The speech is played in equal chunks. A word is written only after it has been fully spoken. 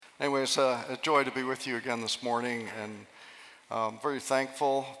Anyway, it's a joy to be with you again this morning, and I'm very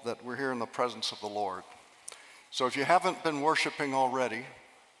thankful that we're here in the presence of the Lord. So if you haven't been worshiping already,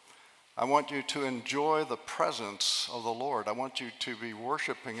 I want you to enjoy the presence of the Lord. I want you to be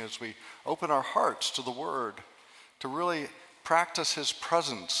worshiping as we open our hearts to the Word, to really practice His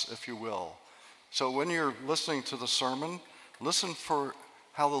presence, if you will. So when you're listening to the sermon, listen for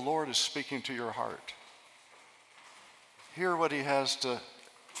how the Lord is speaking to your heart. Hear what He has to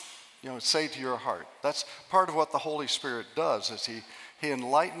say to your heart. That's part of what the Holy Spirit does, is He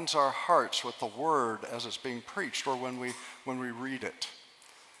enlightens our hearts with the Word as it's being preached or when we read it.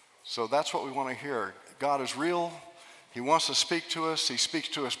 So that's what we want to hear. God is real. He wants to speak to us. He speaks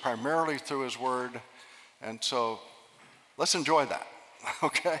to us primarily through His Word. And so let's enjoy that,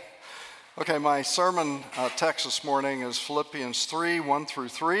 okay? Okay, my sermon text this morning is Philippians 3, 1 through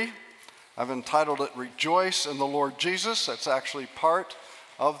 3. I've entitled it, Rejoice in the Lord Jesus. That's actually part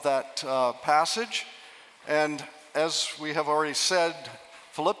of that passage. And as we have already said,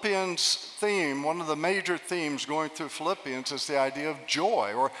 Philippians' theme, one of the major themes going through Philippians is the idea of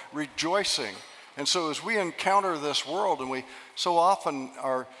joy or rejoicing. And so as we encounter this world and we so often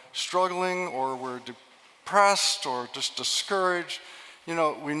are struggling or we're depressed or just discouraged,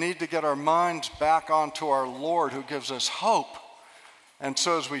 we need to get our minds back onto our Lord who gives us hope. And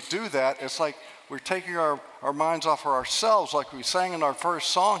so as we do that, it's like we're taking our minds off of ourselves, like we sang in our first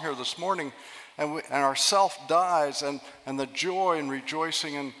song here this morning, and our self dies, and the joy and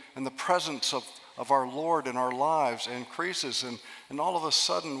rejoicing in the presence of our Lord in our lives increases, and all of a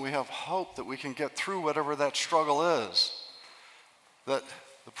sudden we have hope that we can get through whatever that struggle is, that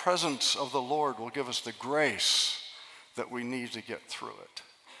the presence of the Lord will give us the grace that we need to get through it.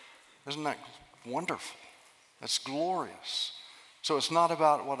 Isn't that wonderful? That's glorious. So it's not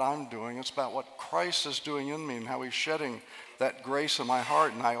about what I'm doing, it's about what Christ is doing in me and how He's shedding that grace in my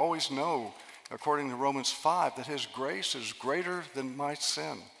heart. And I always know, according to Romans 5, that His grace is greater than my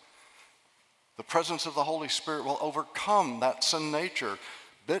sin. The presence of the Holy Spirit will overcome that sin nature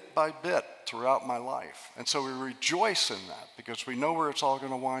bit by bit throughout my life. And so we rejoice in that because we know where it's all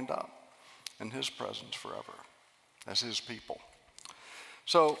going to wind up, in His presence forever as His people.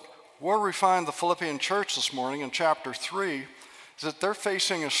 So where we find the Philippian church this morning in chapter 3 is that they're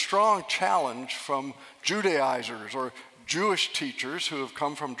facing a strong challenge from Judaizers or Jewish teachers who have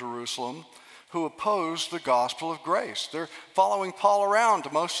come from Jerusalem who oppose the gospel of grace. They're following Paul around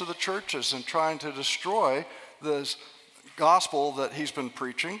to most of the churches and trying to destroy this gospel that he's been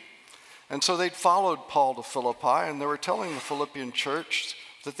preaching. And so they'd followed Paul to Philippi, and they were telling the Philippian church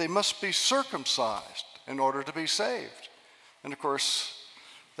that they must be circumcised in order to be saved. And of course,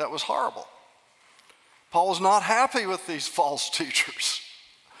 that was horrible. Paul was not happy with these false teachers.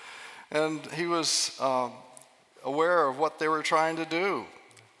 And he was aware of what they were trying to do.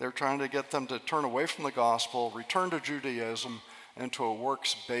 They were trying to get them to turn away from the gospel, return to Judaism, and to a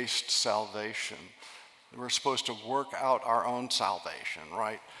works-based salvation. We're supposed to work out our own salvation,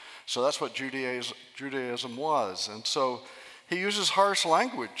 right? So that's what Judaism was. And so he uses harsh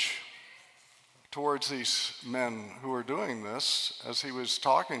language towards these men who are doing this. As he was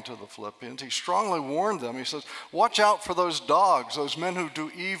talking to the Philippians, he strongly warned them. He says, watch out for those dogs, those men who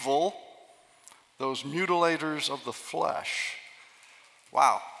do evil, those mutilators of the flesh.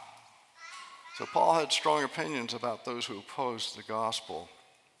 Wow. So Paul had strong opinions about those who opposed the gospel.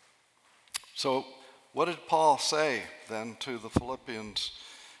 So what did Paul say then to the Philippians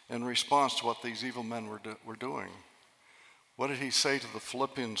in response to what these evil men were doing? What did he say to the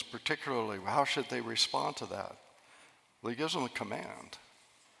Philippians particularly? How should they respond to that? Well, he gives them a command.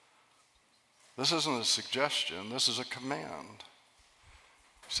 This isn't a suggestion, this is a command.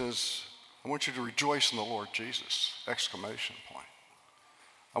 He says, I want you to rejoice in the Lord Jesus, exclamation point.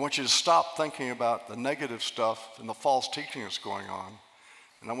 I want you to stop thinking about the negative stuff and the false teaching that's going on,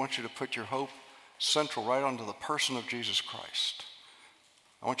 and I want you to put your hope central right onto the person of Jesus Christ.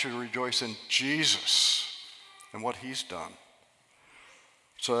 I want you to rejoice in Jesus and what He's done.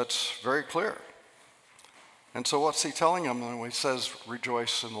 So that's very clear. And so what's he telling them when he says,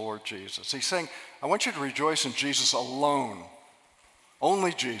 rejoice in the Lord Jesus? He's saying, I want you to rejoice in Jesus alone.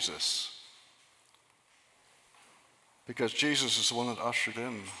 Only Jesus. Because Jesus is the one that ushered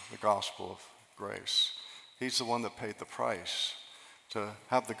in the gospel of grace. He's the one that paid the price to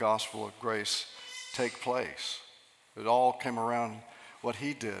have the gospel of grace take place. It all came around what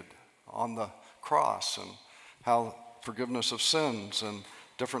He did on the cross and how forgiveness of sins and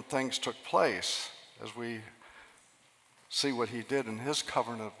different things took place as we see what He did in His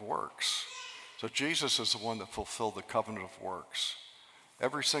covenant of works. So Jesus is the one that fulfilled the covenant of works.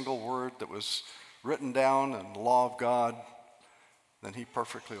 Every single word that was written down in the law of God then he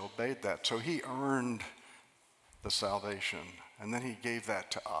perfectly obeyed that. So he earned the salvation, and then he gave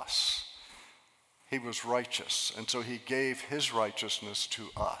that to us. He was righteous, and so he gave his righteousness to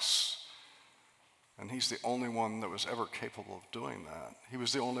us. And he's the only one that was ever capable of doing that. He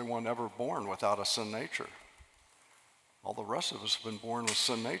was the only one ever born without a sin nature. All the rest of us have been born with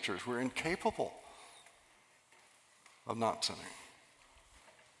sin natures. We're incapable of not sinning.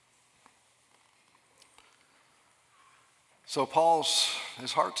 So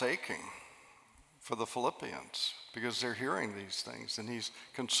his heart's aching for the Philippians because they're hearing these things, and he's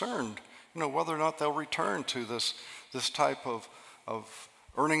concerned, whether or not they'll return to this type of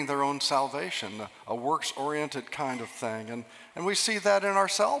earning their own salvation, a works-oriented kind of thing. And we see that in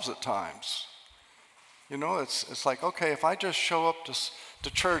ourselves at times. It's like, okay, if I just show up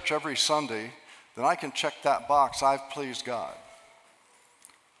to church every Sunday, then I can check that box, I've pleased God.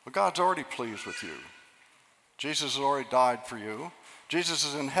 But God's already pleased with you. Jesus has already died for you. Jesus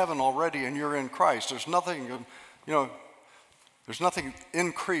is in heaven already, and you're in Christ. There's nothing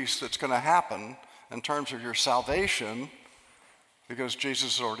increased that's going to happen in terms of your salvation because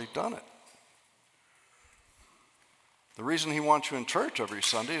Jesus has already done it. The reason he wants you in church every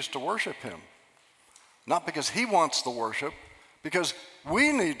Sunday is to worship him. Not because he wants the worship, because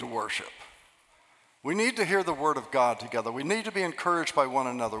we need to worship. We need to hear the word of God together. We need to be encouraged by one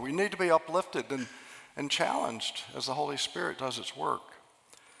another. We need to be uplifted and challenged as the Holy Spirit does its work.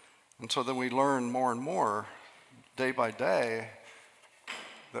 And so then we learn more and more, day by day,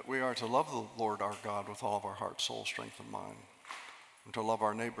 that we are to love the Lord our God with all of our heart, soul, strength, and mind, and to love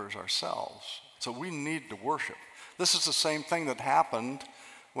our neighbors ourselves. So we need to worship. This is the same thing that happened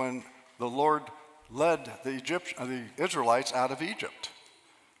when the Lord led the Israelites out of Egypt.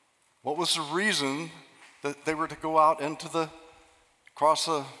 What was the reason that they were to go out cross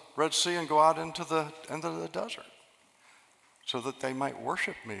the Red Sea and go out into the desert? So that they might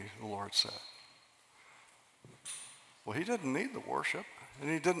worship me, the Lord said. Well, he didn't need the worship, and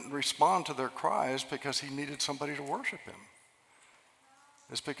he didn't respond to their cries because he needed somebody to worship him.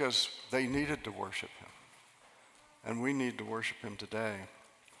 It's because they needed to worship him. And we need to worship him today.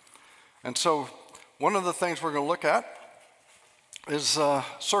 And so one of the things we're going to look at is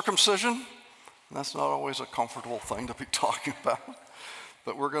circumcision. And that's not always a comfortable thing to be talking about.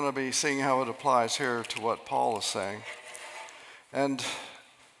 But we're going to be seeing how it applies here to what Paul is saying. And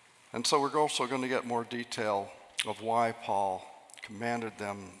so we're also going to get more detail of why Paul commanded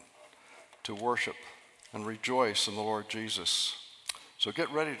them to worship and rejoice in the Lord Jesus. So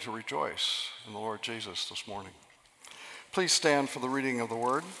get ready to rejoice in the Lord Jesus this morning. Please stand for the reading of the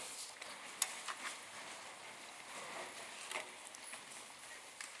word.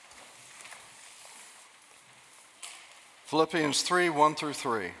 Philippians 3, 1 through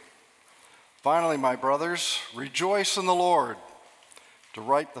 3. Finally, my brothers, rejoice in the Lord. To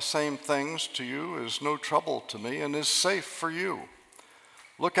write the same things to you is no trouble to me and is safe for you.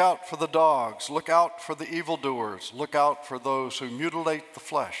 Look out for the dogs, look out for the evildoers, look out for those who mutilate the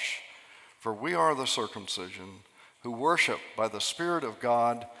flesh. For we are the circumcision, who worship by the Spirit of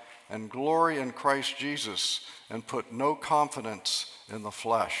God and glory in Christ Jesus and put no confidence in the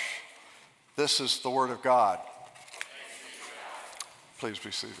flesh. This is the word of God. Please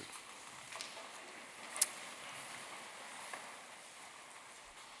be seated.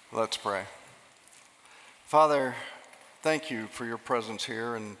 Let's pray. Father, thank you for your presence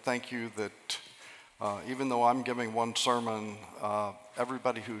here, and thank you that even though I'm giving one sermon,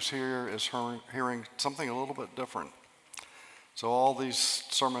 everybody who's here is hearing something a little bit different. So all these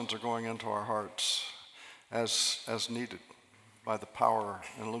sermons are going into our hearts as needed by the power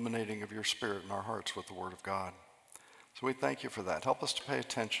and illuminating of your Spirit in our hearts with the Word of God. So we thank you for that. Help us to pay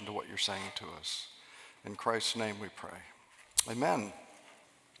attention to what you're saying to us. In Christ's name we pray. Amen.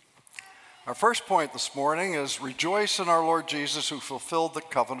 Our first point this morning is rejoice in our Lord Jesus who fulfilled the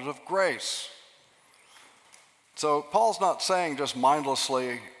covenant of grace. So Paul's not saying just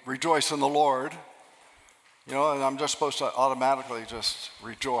mindlessly rejoice in the Lord, and I'm just supposed to automatically just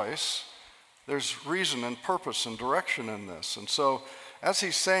rejoice. There's reason and purpose and direction in this. And so as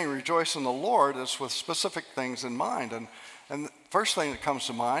he's saying rejoice in the Lord, it's with specific things in mind. And the first thing that comes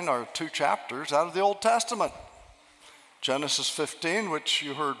to mind are two chapters out of the Old Testament. Genesis 15, which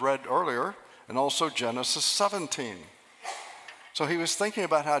you heard read earlier, and also Genesis 17. So he was thinking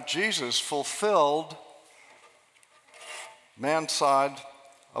about how Jesus fulfilled man's side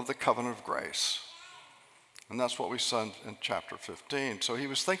of the covenant of grace. And that's what we saw in chapter 15. So he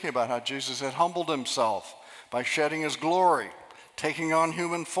was thinking about how Jesus had humbled himself by shedding his glory, taking on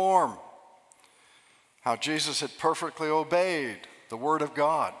human form. How Jesus had perfectly obeyed the word of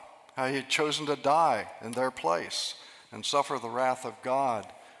God, how he had chosen to die in their place, and suffer the wrath of God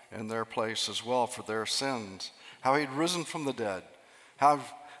in their place as well for their sins. How he'd risen from the dead.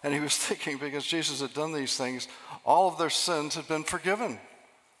 And he was thinking, because Jesus had done these things, all of their sins had been forgiven.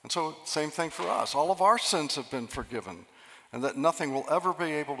 And so same thing for us. All of our sins have been forgiven, and that nothing will ever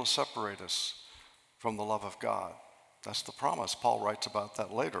be able to separate us from the love of God. That's the promise. Paul writes about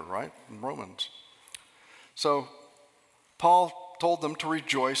that later, right, in Romans. So Paul told them to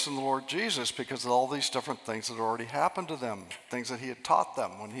rejoice in the Lord Jesus because of all these different things that had already happened to them, things that he had taught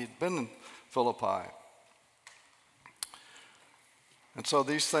them when he had been in Philippi. And so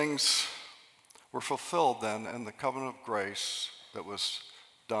these things were fulfilled then in the covenant of grace that was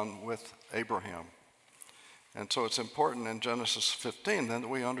done with Abraham. And so it's important in Genesis 15 then that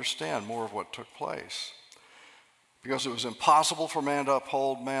we understand more of what took place. Because it was impossible for man to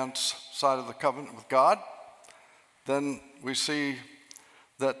uphold man's side of the covenant with God, then we see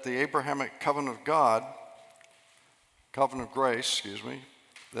that the Abrahamic covenant of grace,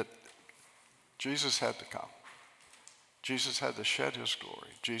 that Jesus had to come. Jesus had to shed his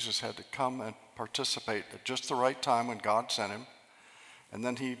glory. Jesus had to come and participate at just the right time when God sent him. And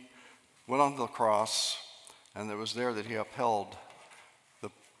then he went on the cross, and it was there that he upheld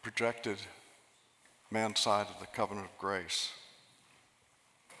the projected man's side of the covenant of grace.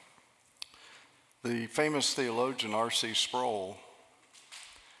 The famous theologian R.C. Sproul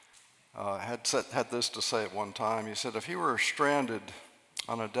had this to say at one time. He said, if he were stranded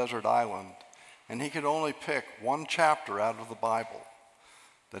on a desert island and he could only pick one chapter out of the Bible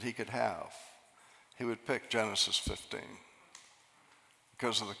that he could have, he would pick Genesis 15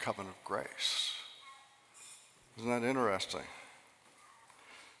 because of the covenant of grace. Isn't that interesting?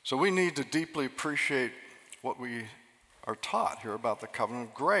 So we need to deeply appreciate what we are taught here about the covenant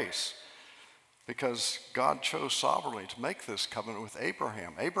of grace, because God chose sovereignly to make this covenant with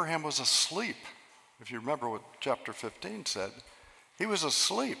Abraham. Abraham was asleep. If you remember what chapter 15 said, he was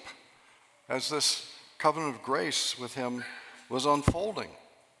asleep as this covenant of grace with him was unfolding.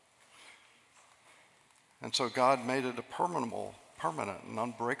 And so God made it a permanent and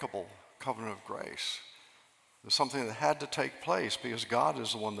unbreakable covenant of grace. It was something that had to take place because God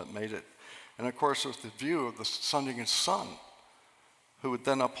is the one that made it. And of course, with the view of the sending his son, who would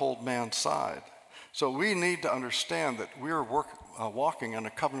then uphold man's side. So we need to understand that we are walking in a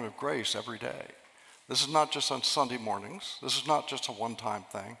covenant of grace every day. This is not just on Sunday mornings. This is not just a one-time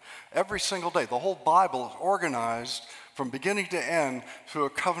thing. Every single day, the whole Bible is organized from beginning to end through a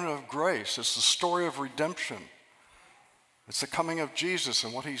covenant of grace. It's the story of redemption. It's the coming of Jesus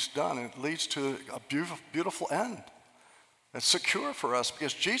and what he's done, and it leads to a beautiful, beautiful end. It's secure for us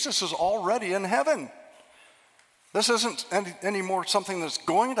because Jesus is already in heaven. This isn't any more something that's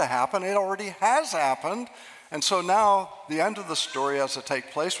going to happen. It already has happened. And so now the end of the story has to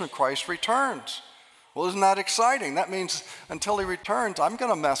take place when Christ returns. Well, isn't that exciting? That means until he returns, I'm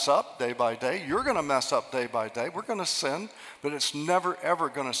going to mess up day by day. You're going to mess up day by day. We're going to sin, but it's never, ever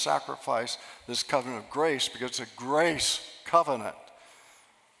going to sacrifice this covenant of grace because it's a grace covenant.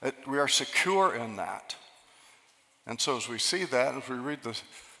 We are secure in that. And so as we see that, as we read the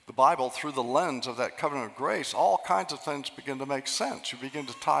Bible through the lens of that covenant of grace, all kinds of things begin to make sense. You begin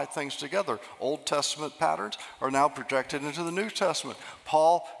to tie things together. Old Testament patterns are now projected into the New Testament.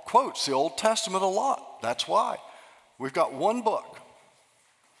 Paul quotes the Old Testament a lot. That's why. We've got one book.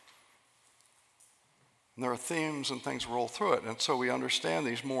 And there are themes and things roll through it. And so we understand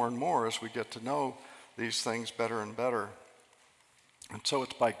these more and more as we get to know these things better and better. And so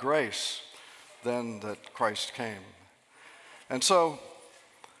it's by grace then that Christ came. And so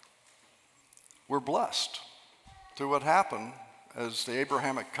we're blessed through what happened as the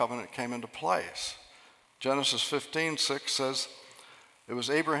Abrahamic covenant came into place. Genesis 15:6 says, it was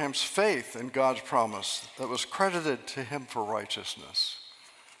Abraham's faith in God's promise that was credited to him for righteousness.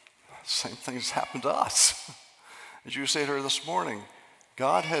 Same thing's happened to us. As you said here this morning,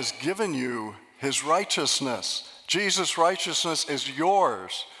 God has given you his righteousness. Jesus' righteousness is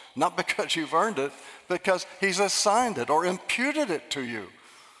yours, not because you've earned it, because he's assigned it or imputed it to you.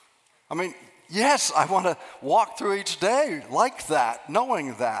 I mean, yes, I want to walk through each day like that,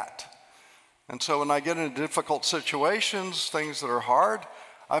 knowing that. And so when I get into difficult situations, things that are hard,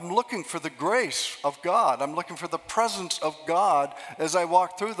 I'm looking for the grace of God. I'm looking for the presence of God as I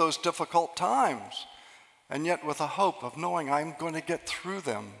walk through those difficult times. And yet with a hope of knowing I'm going to get through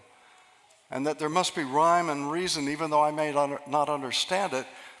them. And that there must be rhyme and reason, even though I may not understand it,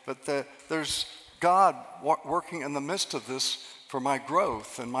 but there's God working in the midst of this for my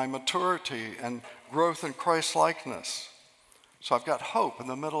growth and my maturity and growth in Christ-likeness. So I've got hope in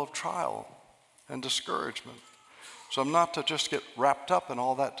the middle of trial and discouragement. So I'm not to just get wrapped up in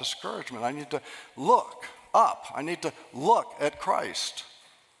all that discouragement. I need to look up. I need to look at Christ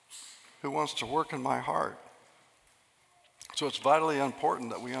who wants to work in my heart. So it's vitally important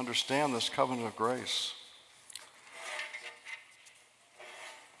that we understand this covenant of grace.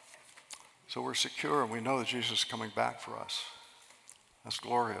 So we're secure and we know that Jesus is coming back for us. That's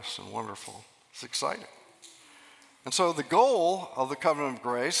glorious and wonderful. It's exciting. And so the goal of the covenant of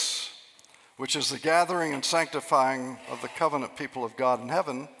grace, which is the gathering and sanctifying of the covenant people of God in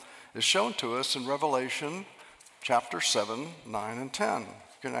heaven, is shown to us in Revelation chapter 7, 9, and 10. You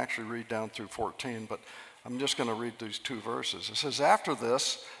can actually read down through 14, but I'm just going to read these two verses. It says, "After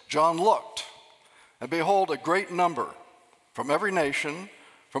this, John looked, and behold, a great number from every nation,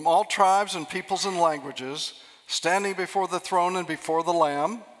 from all tribes and peoples and languages, standing before the throne and before the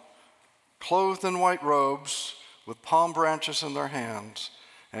Lamb, clothed in white robes, with palm branches in their hands,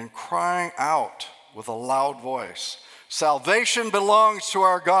 and crying out with a loud voice, 'Salvation belongs to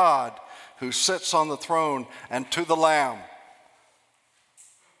our God, who sits on the throne, and to the Lamb.'"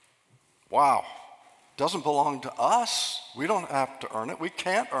 Wow. Doesn't belong to us. We don't have to earn it. We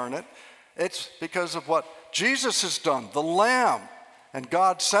can't earn it. It's because of what Jesus has done, the Lamb, and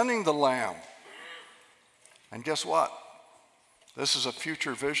God sending the Lamb. And guess what? This is a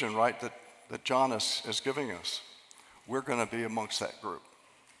future vision, right, that John is giving us. We're going to be amongst that group.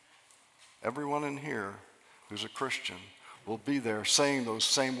 Everyone in here who's a Christian will be there saying those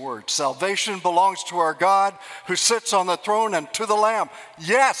same words. Salvation belongs to our God who sits on the throne and to the Lamb.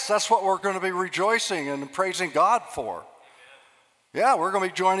 Yes, that's what we're going to be rejoicing and praising God for. Yeah, we're going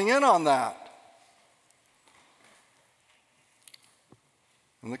to be joining in on that.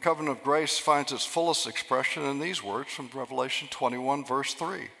 And the covenant of grace finds its fullest expression in these words from Revelation 21, verse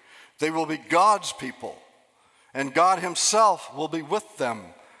 3. They will be God's people, and God himself will be with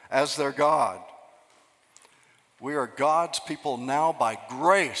them as their God. We are God's people now by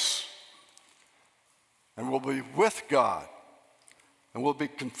grace, and we'll be with God. And we'll be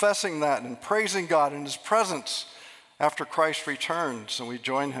confessing that and praising God in his presence after Christ returns and we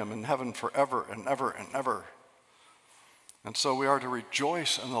join him in heaven forever and ever and ever. And so we are to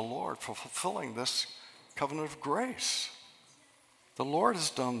rejoice in the Lord for fulfilling this covenant of grace. The Lord has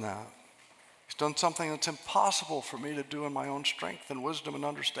done that. He's done something that's impossible for me to do in my own strength and wisdom and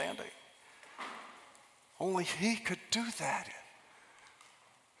understanding. Only he could do that.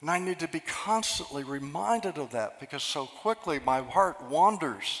 And I need to be constantly reminded of that because so quickly my heart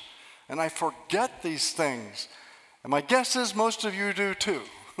wanders and I forget these things. And my guess is most of you do too.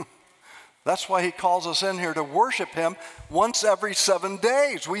 That's why he calls us in here to worship him once every 7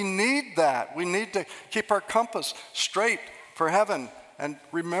 days. We need that. We need to keep our compass straight for heaven and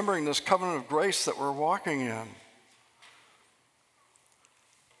remembering this covenant of grace that we're walking in.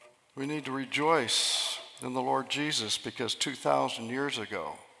 We need to rejoice in the Lord Jesus because 2,000 years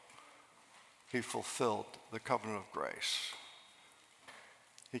ago, he fulfilled the covenant of grace.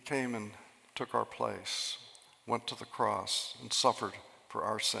 He came and took our place, went to the cross, and suffered for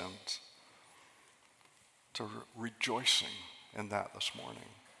our sins. To rejoicing in that this morning.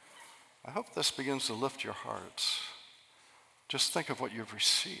 I hope this begins to lift your hearts. Just think of what you've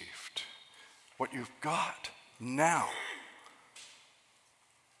received, what you've got now.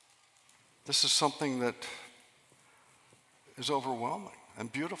 This is something that is overwhelming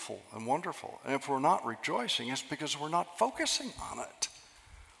and beautiful and wonderful. And if we're not rejoicing, it's because we're not focusing on it.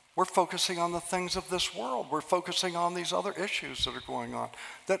 We're focusing on the things of this world. We're focusing on these other issues that are going on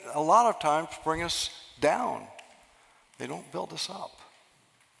that a lot of times bring us down. They don't build us up.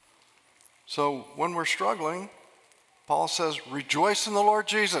 So when we're struggling, Paul says, rejoice in the Lord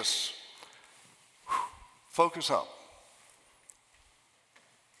Jesus. Focus up.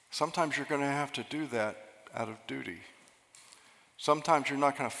 Sometimes you're going to have to do that out of duty. Sometimes you're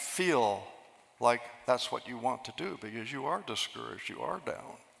not going to feel like that's what you want to do because you are discouraged, you are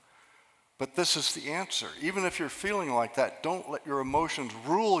down. But this is the answer. Even if you're feeling like that, don't let your emotions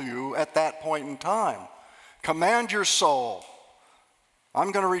rule you at that point in time. Command your soul.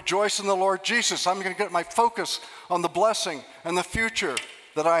 I'm going to rejoice in the Lord Jesus. I'm going to get my focus on the blessing and the future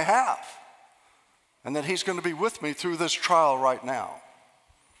that I have. And that he's going to be with me through this trial right now.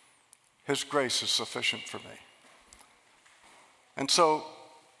 His grace is sufficient for me. And so,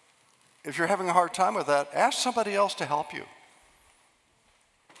 if you're having a hard time with that, ask somebody else to help you.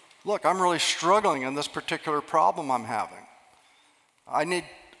 Look, I'm really struggling in this particular problem I'm having. I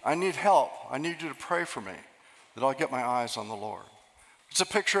need help. I need you to pray for me that I'll get my eyes on the Lord. It's a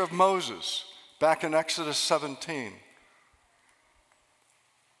picture of Moses back in Exodus 17.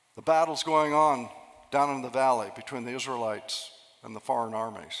 The battle's going on down in the valley between the Israelites and the foreign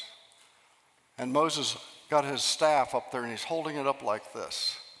armies. And Moses got his staff up there and he's holding it up like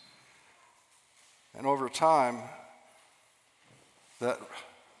this. And over time, that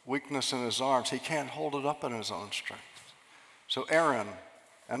weakness in his arms, he can't hold it up in his own strength. So Aaron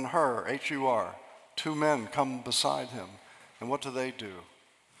and Hur, H-U-R, two men come beside him. And what do?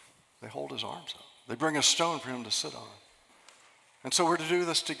 They hold his arms up. They bring a stone for him to sit on. And so we're to do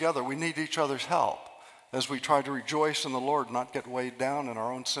this together. We need each other's help as we try to rejoice in the Lord, not get weighed down in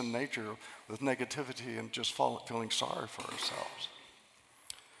our own sin nature with negativity and just feeling sorry for ourselves.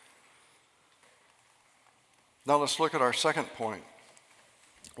 Now let's look at our second point.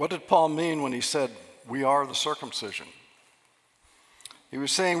 What did Paul mean when he said, we are the circumcision? He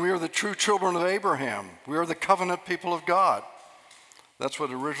was saying we are the true children of Abraham. We are the covenant people of God. That's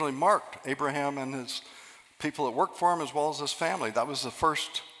what originally marked Abraham and his people that worked for him as well as his family. That was the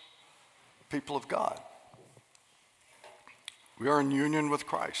first people of God. We are in union with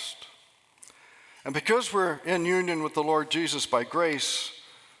Christ. And because we're in union with the Lord Jesus by grace,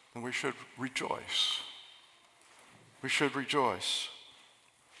 then we should rejoice. We should rejoice.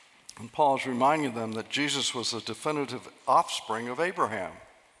 And Paul is reminding them that Jesus was the definitive offspring of Abraham,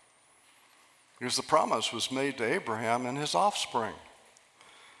 because the promise was made to Abraham and his offspring.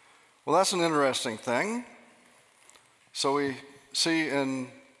 Well, that's an interesting thing. So we see in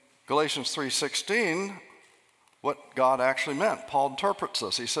Galatians 3:16 what God actually meant. Paul interprets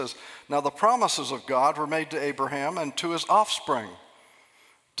this. He says, now the promises of God were made to Abraham and to his offspring.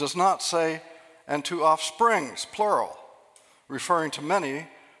 Does not say, and to offsprings, plural, referring to many,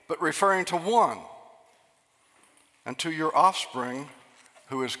 but referring to one, and to your offspring,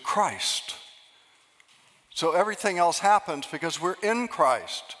 who is Christ. So everything else happens because we're in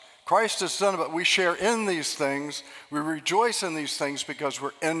Christ. Christ has done it, but we share in these things. We rejoice in these things because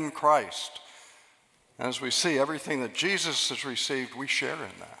we're in Christ. And as we see, everything that Jesus has received, we share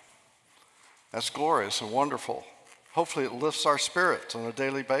in that. That's glorious and wonderful. Hopefully it lifts our spirits on a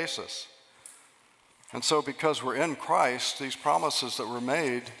daily basis. And so because we're in Christ, these promises that were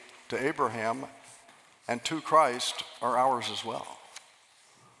made to Abraham and to Christ are ours as well.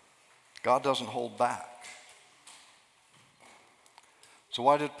 God doesn't hold back. So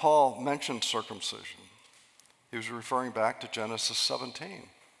why did Paul mention circumcision? He was referring back to Genesis 17,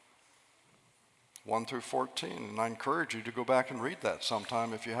 1 through 14. And I encourage you to go back and read that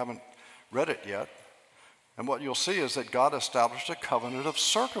sometime if you haven't read it yet. And what you'll see is that God established a covenant of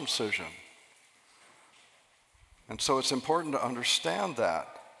circumcision. And so it's important to understand that.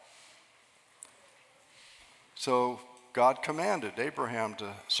 So God commanded Abraham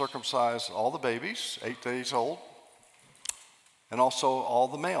to circumcise all the babies, 8 days old, and also all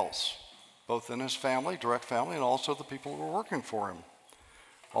the males, both in his family, direct family, and also the people who were working for him.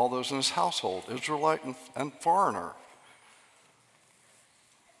 All those in his household, Israelite and foreigner.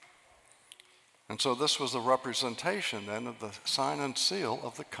 And so this was a representation then of the sign and seal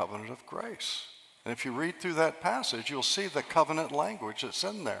of the covenant of grace. And if you read through that passage, you'll see the covenant language that's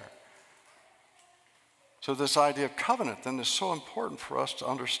in there. So this idea of covenant then is so important for us to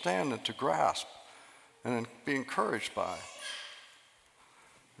understand and to grasp and be encouraged by.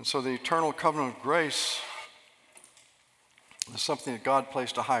 And so the eternal covenant of grace is something that God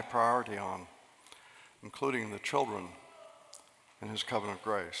placed a high priority on, including the children in his covenant of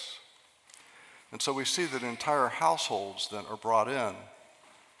grace. And so we see that entire households then are brought in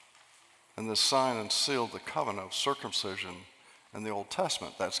this sign and seal of the covenant of circumcision in the Old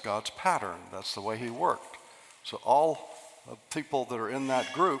Testament. That's God's pattern. That's the way he worked. So all of people that are in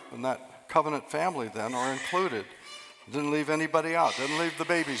that group, in that covenant family then, are included. Didn't leave anybody out. Didn't leave the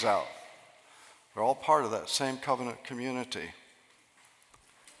babies out. They're all part of that same covenant community.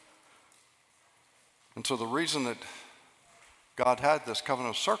 And so the reason that God had this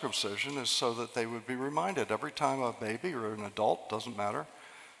covenant of circumcision is so that they would be reminded every time a baby or an adult, doesn't matter,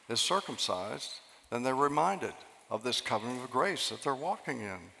 is circumcised, then they're reminded of this covenant of grace that they're walking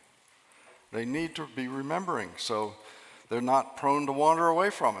in. They need to be remembering so they're not prone to wander away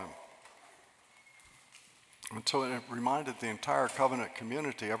from him. And so it reminded the entire covenant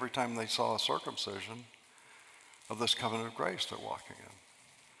community every time they saw a circumcision of this covenant of grace they're walking in.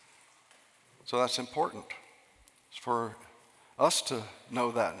 So that's important. It's for us to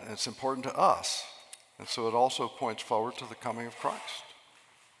know that, and it's important to us. And so it also points forward to the coming of Christ,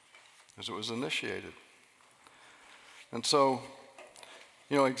 as it was initiated. And so,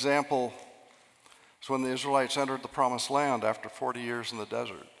 example is when the Israelites entered the promised land after 40 years in the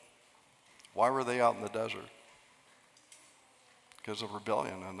desert. Why were they out in the desert? Because of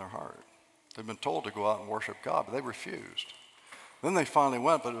rebellion in their heart. They'd been told to go out and worship God, but they refused. Then they finally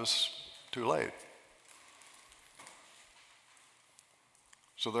went, but it was too late.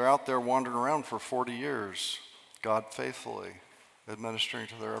 So they're out there wandering around for 40 years, God faithfully administering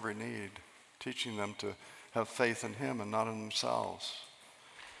to their every need. teaching them to have faith in him and not in themselves.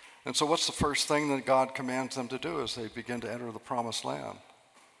 And so what's the first thing that God commands them to do as they begin to enter the promised land?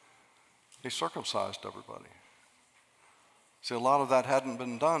 He circumcised everybody. See, a lot of that hadn't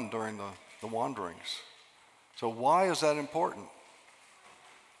been done during the wanderings. So why is that important?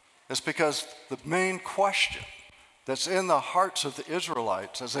 It's because the main question that's in the hearts of the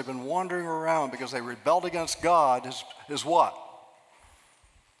Israelites as they've been wandering around because they rebelled against God is what?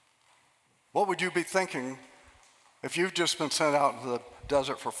 What would you be thinking if you've just been sent out into the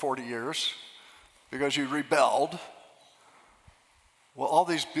desert for 40 years because you rebelled? Well, all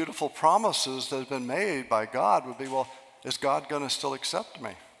these beautiful promises that have been made by God would be, well, is God going to still accept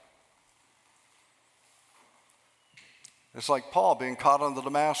me? It's like Paul being caught on the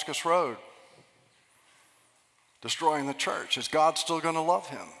Damascus Road, destroying the church. Is God still going to love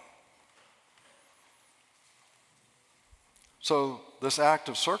him? So this act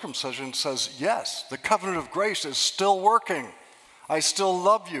of circumcision says, yes, the covenant of grace is still working. I still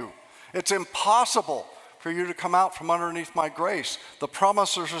love you. It's impossible for you to come out from underneath my grace. The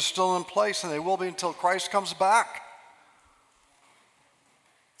promises are still in place, and they will be until Christ comes back.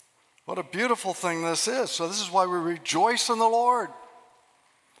 What a beautiful thing this is. So this is why we rejoice in the Lord.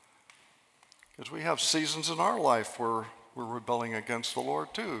 Because we have seasons in our life where we're rebelling against the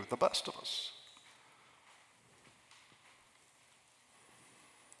Lord too, the best of us.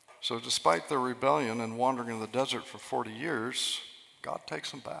 So despite their rebellion and wandering in the desert for 40 years, God takes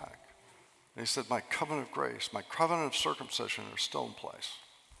them back. And he said, my covenant of grace, my covenant of circumcision are still in place.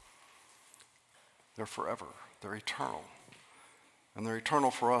 They're forever. They're eternal. And they're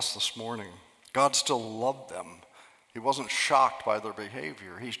eternal for us this morning. God still loved them. He wasn't shocked by their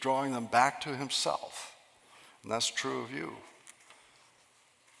behavior. He's drawing them back to himself. And that's true of you.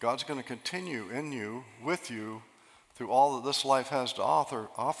 God's going to continue in you, with you, through all that this life has to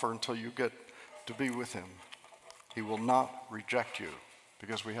offer until you get to be with him. He will not reject you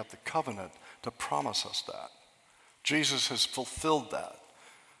because we have the covenant to promise us that. Jesus has fulfilled that.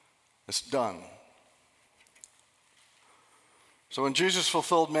 It's done. So when Jesus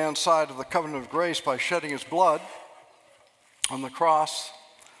fulfilled man's side of the covenant of grace by shedding his blood on the cross,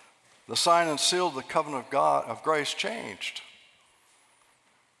 the sign and seal of the covenant of God of grace changed.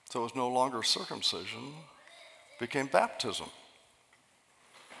 So it was no longer circumcision, it became baptism.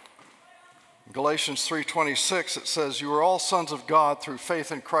 In Galatians 3:26 it says, you are all sons of God through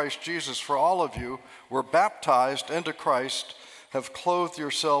faith in Christ Jesus, for all of you were baptized into Christ, have clothed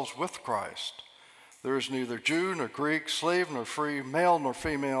yourselves with Christ. There is neither Jew nor Greek, slave nor free, male nor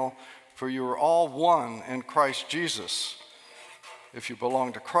female, for you are all one in Christ Jesus. If you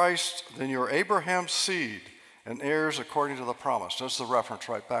belong to Christ, then you are Abraham's seed and heirs according to the promise. That's the reference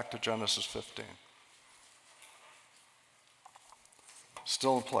right back to Genesis 15.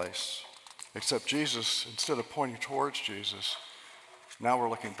 Still in place. Except Jesus, instead of pointing towards Jesus, now we're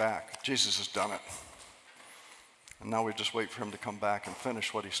looking back. Jesus has done it. And now we just wait for him to come back and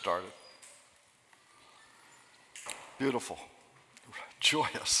finish what he started. Beautiful.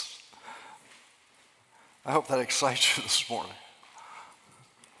 Joyous. I hope that excites you this morning.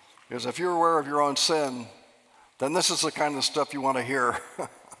 Because if you're aware of your own sin, then this is the kind of stuff you want to hear.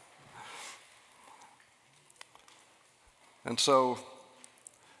 And so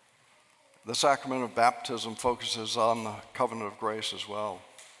the sacrament of baptism focuses on the covenant of grace as well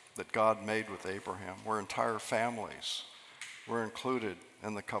that God made with Abraham. We're entire families. We're included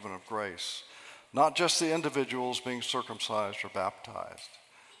in the covenant of grace. Not just the individuals being circumcised or baptized.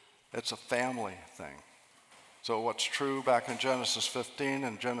 It's a family thing. So what's true back in Genesis 15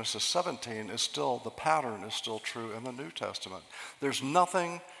 and Genesis 17 is still, the pattern is still true in the New Testament. There's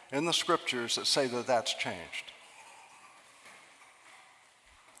nothing in the scriptures that say that that's changed.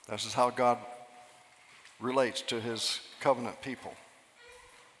 This is how God relates to his covenant people.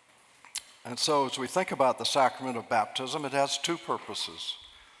 And so as we think about the sacrament of baptism, it has two purposes.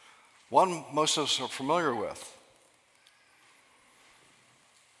 One most of us are familiar with.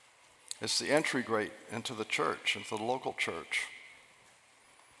 It's the entry gate into the church, into the local church.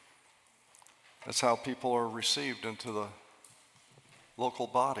 That's how people are received into the local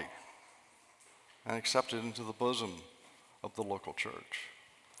body and accepted into the bosom of the local church.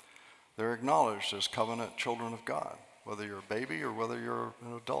 They're acknowledged as covenant children of God, whether you're a baby or whether you're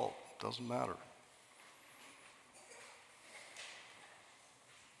an adult, doesn't matter.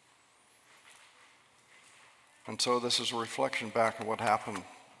 And so this is a reflection back on what happened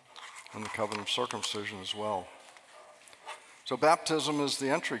in the covenant of circumcision as well. So baptism is the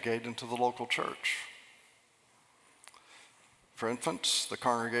entry gate into the local church. For infants, the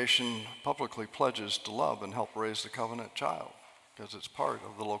congregation publicly pledges to love and help raise the covenant child because it's part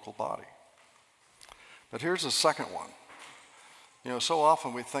of the local body. But here's the second one. So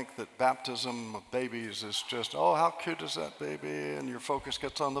often we think that baptism of babies is just, oh, how cute is that baby? And your focus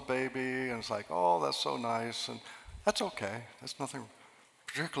gets on the baby, and it's like, oh, that's so nice. And that's okay. There's nothing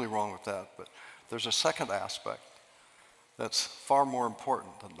particularly wrong with that. But there's a second aspect that's far more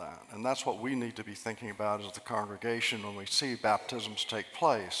important than that. And that's what we need to be thinking about as the congregation when we see baptisms take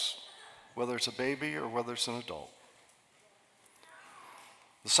place, whether it's a baby or whether it's an adult.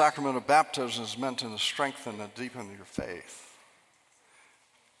 The sacrament of baptism is meant to strengthen and deepen your faith.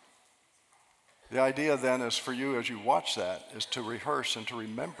 The idea then is for you, as you watch that, is to rehearse and to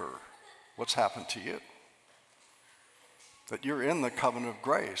remember what's happened to you. That you're in the covenant of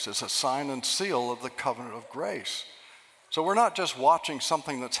grace. It's a sign and seal of the covenant of grace. So we're not just watching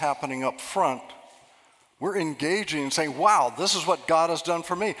something that's happening up front. We're engaging and saying, wow, this is what God has done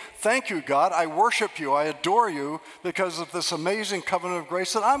for me. Thank you, God. I worship you. I adore you because of this amazing covenant of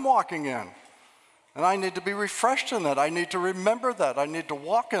grace that I'm walking in. And I need to be refreshed in that. I need to remember that. I need to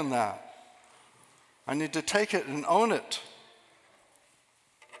walk in that. I need to take it and own it.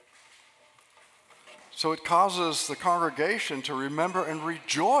 So it causes the congregation to remember and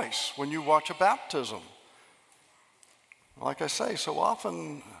rejoice when you watch a baptism. Like I say, so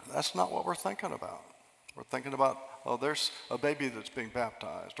often that's not what we're thinking about. We're thinking about, oh, there's a baby that's being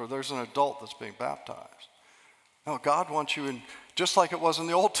baptized, or there's an adult that's being baptized. No, God wants you, just like it was in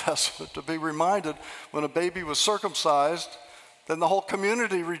the Old Testament, to be reminded when a baby was circumcised, then the whole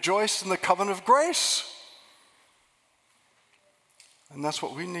community rejoiced in the covenant of grace. And that's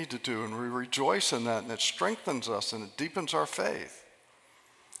what we need to do, and we rejoice in that, and it strengthens us, and it deepens our faith.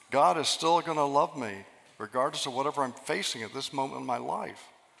 God is still going to love me, regardless of whatever I'm facing at this moment in my life.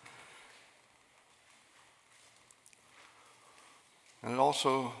 And it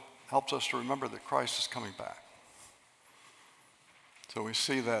also helps us to remember that Christ is coming back. So we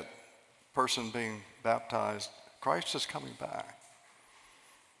see that person being baptized, Christ is coming back.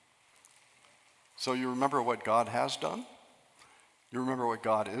 So you remember what God has done, you remember what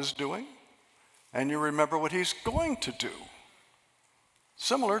God is doing, and you remember what he's going to do.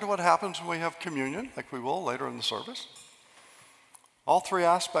 Similar to what happens when we have communion, like we will later in the service. All three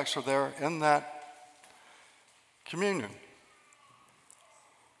aspects are there in that communion.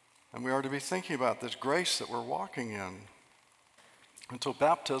 And we are to be thinking about this grace that we're walking in. And so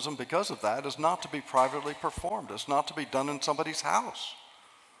baptism, because of that, is not to be privately performed. It's not to be done in somebody's house.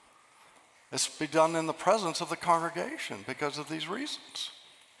 It's to be done in the presence of the congregation because of these reasons.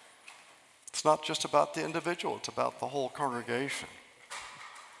 It's not just about the individual, it's about the whole congregation.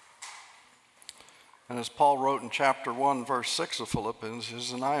 And as Paul wrote in chapter 1, verse 6 of Philippians, he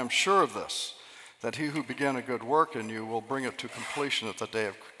says, and I am sure of this, that he who began a good work in you will bring it to completion at the day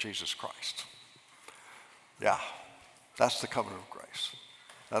of Jesus Christ. Yeah, that's the covenant of grace.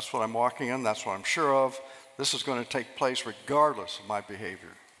 That's what I'm walking in. That's what I'm sure of. This is going to take place regardless of my behavior.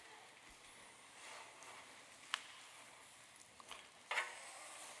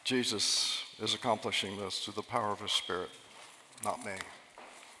 Jesus is accomplishing this through the power of his Spirit, not me.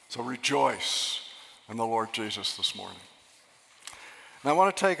 So rejoice in the Lord Jesus this morning. Now I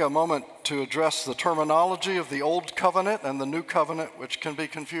want to take a moment to address the terminology of the Old Covenant and the New Covenant, which can be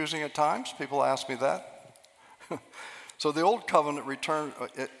confusing at times. People ask me that. So the Old Covenant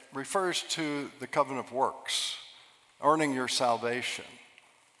it refers to the covenant of works, earning your salvation.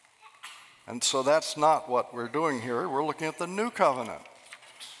 And so that's not what we're doing here. We're looking at the New Covenant,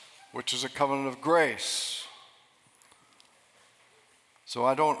 which is a covenant of grace. So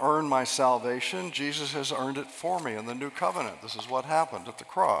I don't earn my salvation. Jesus has earned it for me in the new covenant. This is what happened at the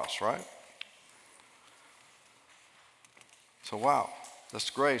cross, right? So wow, this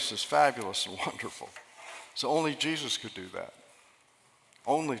grace is fabulous and wonderful. So only Jesus could do that.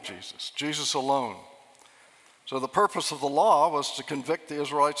 Only Jesus. Jesus alone. So the purpose of the law was to convict the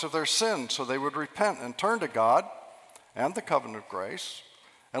Israelites of their sins so they would repent and turn to God and the covenant of grace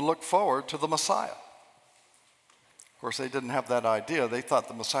and look forward to the Messiah. Of course, they didn't have that idea. They thought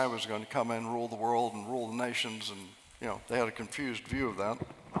the Messiah was going to come in, rule the world and rule the nations, and they had a confused view of that.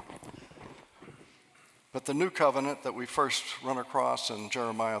 But the new covenant that we first run across in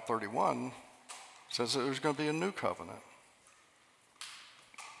Jeremiah 31 says that there's going to be a new covenant.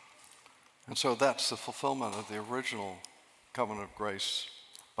 And so that's the fulfillment of the original covenant of grace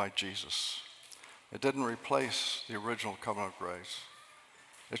by Jesus. It didn't replace the original covenant of grace.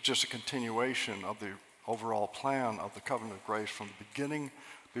 It's just a continuation of the overall plan of the covenant of grace from the beginning,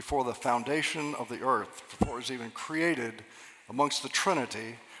 before the foundation of the earth, before it was even created amongst the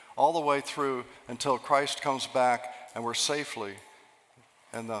Trinity, all the way through until Christ comes back and we're safely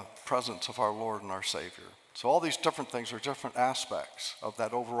in the presence of our Lord and our Savior. So all these different things are different aspects of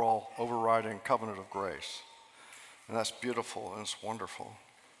that overall overriding covenant of grace. And that's beautiful and it's wonderful.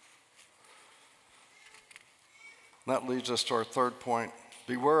 And that leads us to our third point.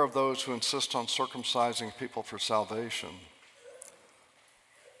 Beware of those who insist on circumcising people for salvation.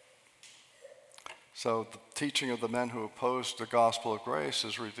 So the teaching of the men who opposed the gospel of grace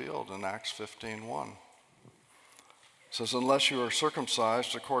is revealed in Acts 15:1. It says, unless you are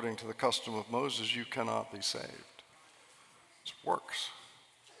circumcised according to the custom of Moses, you cannot be saved. It's works.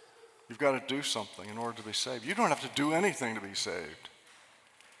 You've got to do something in order to be saved. You don't have to do anything to be saved.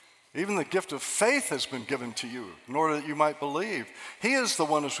 Even the gift of faith has been given to you in order that you might believe. He is the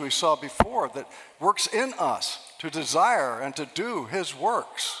one, as we saw before, that works in us to desire and to do his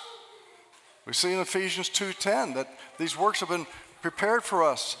works. We see in Ephesians 2:10 that these works have been prepared for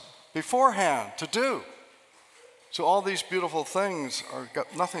us beforehand to do. So all these beautiful things are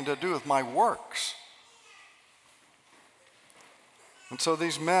got nothing to do with my works. And so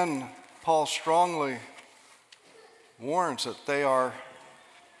these men, Paul strongly warns that they are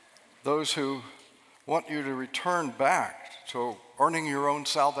those who want you to return back to earning your own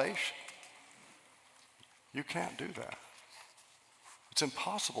salvation. You can't do that. It's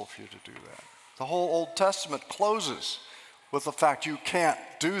impossible for you to do that. The whole Old Testament closes with the fact you can't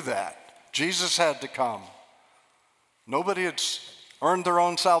do that. Jesus had to come. Nobody had earned their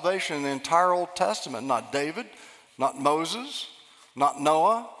own salvation in the entire Old Testament. Not David, not Moses, not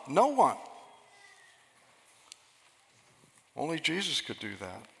Noah, no one. Only Jesus could do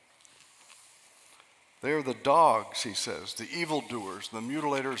that. They are the dogs, he says, the evildoers, the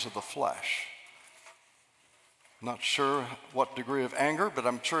mutilators of the flesh. Not sure what degree of anger, but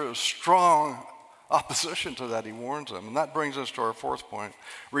I'm sure it was strong opposition to that. He warns them. And that brings us to our fourth point.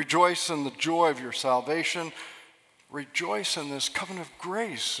 Rejoice in the joy of your salvation. Rejoice in this covenant of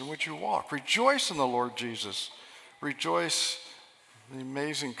grace in which you walk. Rejoice in the Lord Jesus. Rejoice in the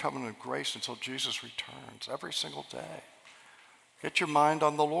amazing covenant of grace until Jesus returns every single day. Get your mind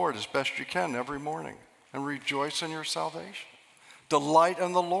on the Lord as best you can every morning and rejoice in your salvation. Delight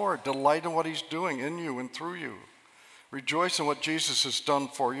in the Lord. Delight in what he's doing in you and through you. Rejoice in what Jesus has done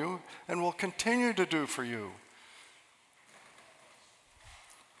for you and will continue to do for you.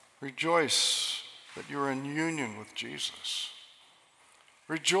 Rejoice that you're in union with Jesus.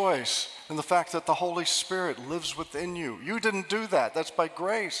 Rejoice in the fact that the Holy Spirit lives within you. You didn't do that. That's by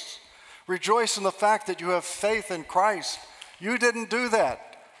grace. Rejoice in the fact that you have faith in Christ. You didn't do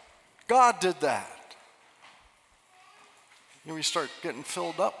that. God did that. And we start getting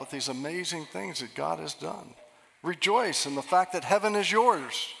filled up with these amazing things that God has done. Rejoice in the fact that heaven is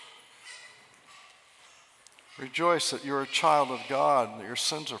yours. Rejoice that you're a child of God and that your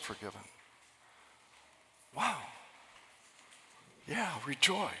sins are forgiven. Wow. Yeah,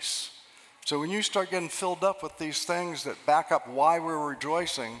 rejoice. So when you start getting filled up with these things that back up why we're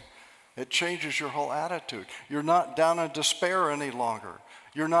rejoicing, it changes your whole attitude. You're not down in despair any longer.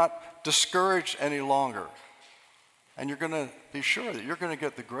 You're not discouraged any longer. And you're going to be sure that you're going to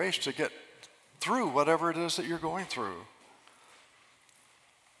get the grace to get through whatever it is that you're going through.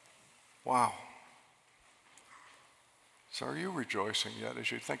 Wow. So are you rejoicing yet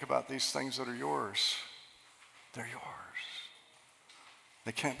as you think about these things that are yours? They're yours.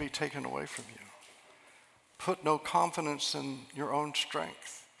 They can't be taken away from you. Put no confidence in your own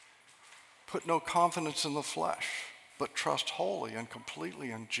strength. Put no confidence in the flesh, but trust wholly and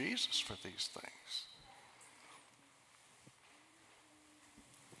completely in Jesus for these things.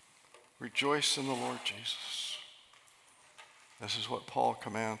 Rejoice in the Lord Jesus. This is what Paul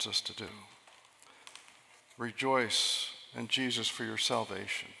commands us to do. Rejoice in Jesus for your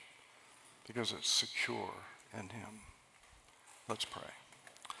salvation because it's secure in him. Let's pray.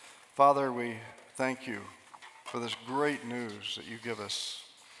 Father, we thank you for this great news that you give us.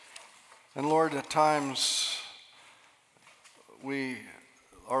 And Lord, at times we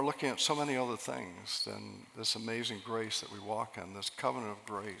are looking at so many other things than this amazing grace that we walk in, this covenant of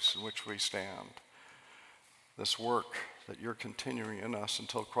grace in which we stand, this work that you're continuing in us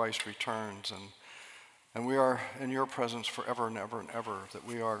until Christ returns. And we are in your presence forever and ever and ever, that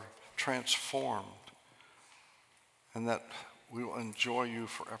we are transformed and that we will enjoy you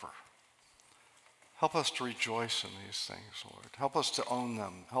forever. Help us to rejoice in these things, Lord. Help us to own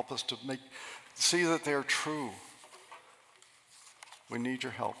them. Help us to see that they are true. We need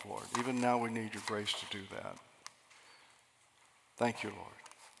your help, Lord. Even now we need your grace to do that. Thank you,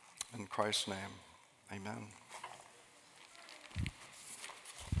 Lord. In Christ's name, amen.